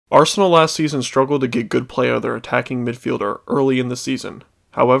Arsenal last season struggled to get good play out of their attacking midfielder early in the season.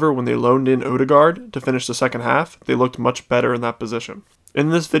 However, when they loaned in Odegaard to finish the second half, they looked much better in that position. In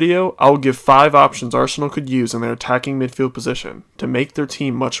this video, I will give 5 options Arsenal could use in their attacking midfield position to make their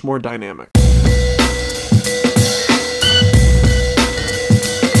team much more dynamic.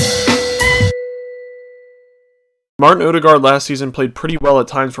 Martin Odegaard last season played pretty well at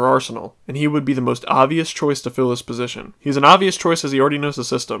times for Arsenal, and he would be the most obvious choice to fill this position. He's an obvious choice as he already knows the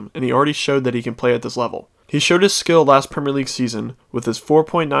system, and he already showed that he can play at this level. He showed his skill last Premier League season with his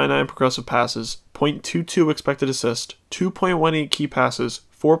 4.99 progressive passes, 0.22 expected assist, 2.18 key passes,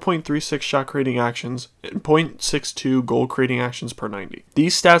 4.36 shot creating actions, and 0.62 goal creating actions per 90.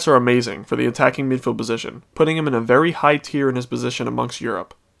 These stats are amazing for the attacking midfield position, putting him in a very high tier in his position amongst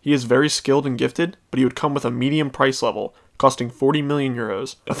Europe. He is very skilled and gifted, but he would come with a medium price level, costing 40 million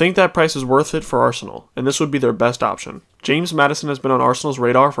euros. I think that price is worth it for Arsenal, and this would be their best option. James Maddison has been on Arsenal's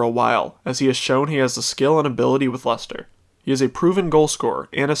radar for a while, as he has shown he has the skill and ability with Leicester. He is a proven goal scorer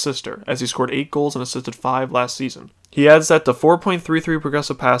and assister, as he scored 8 goals and assisted 5 last season. He adds that to 4.33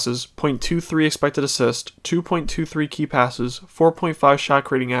 progressive passes, 0.23 expected assist, 2.23 key passes, 4.5 shot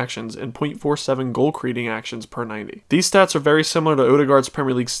creating actions, and 0.47 goal creating actions per 90. These stats are very similar to Odegaard's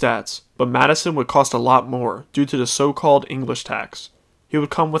Premier League stats, but Maddison would cost a lot more due to the so-called English tax. He would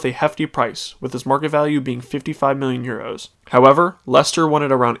come with a hefty price, with his market value being 55 million euros. However, Leicester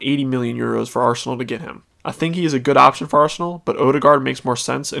wanted around 80 million euros for Arsenal to get him. I think he is a good option for Arsenal, but Odegaard makes more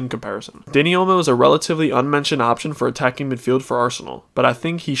sense in comparison. Dani Olmo is a relatively unmentioned option for attacking midfield for Arsenal, but I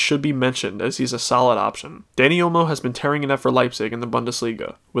think he should be mentioned as he's a solid option. Dani Olmo has been tearing it up for Leipzig in the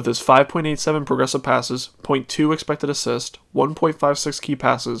Bundesliga, with his 5.87 progressive passes, 0.2 expected assist, 1.56 key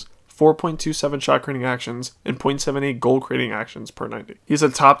passes, 4.27 shot creating actions, and 0.78 goal creating actions per 90. He's a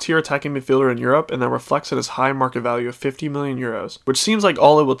top tier attacking midfielder in Europe, and that reflects in his high market value of 50 million euros, which seems like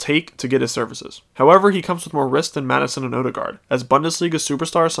all it will take to get his services. However, he comes with more risk than Maddison and Odegaard, as Bundesliga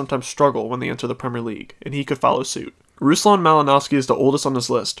superstars sometimes struggle when they enter the Premier League, and he could follow suit. Ruslan Malinovskyi is the oldest on this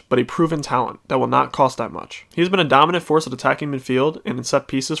list, but a proven talent that will not cost that much. He has been a dominant force at attacking midfield and in set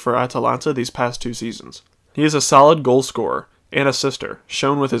pieces for Atalanta these past 2 seasons. He is a solid goal scorer and assister,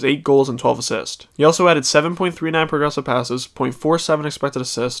 shown with his 8 goals and 12 assists. He also added 7.39 progressive passes, 0.47 expected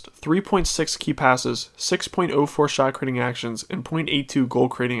assist, 3.6 key passes, 6.04 shot creating actions, and 0.82 goal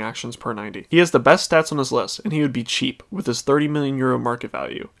creating actions per 90. He has the best stats on this list, and he would be cheap with his 30 million euro market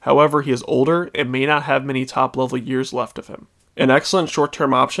value. However, he is older and may not have many top level years left of him. An excellent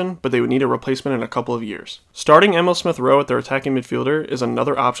short-term option, but they would need a replacement in a couple of years. Starting Emil Smith-Rowe at their attacking midfielder is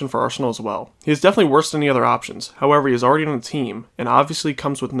another option for Arsenal as well. He is definitely worse than the other options, however he is already on the team, and obviously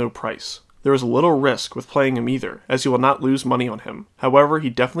comes with no price. There is little risk with playing him either, as you will not lose money on him. However, he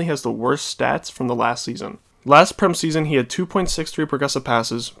definitely has the worst stats from the last season. Last Prem season he had 2.63 progressive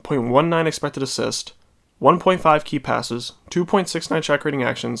passes, 0.19 expected assist, 1.5 key passes, 2.69 shot creating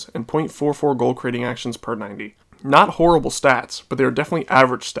actions, and 0.44 goal creating actions per 90. Not horrible stats, but they are definitely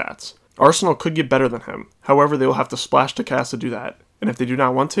average stats. Arsenal could get better than him, however they will have to splash to cash to do that, and if they do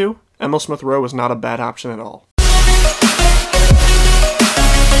not want to, Emil Smith-Rowe is not a bad option at all.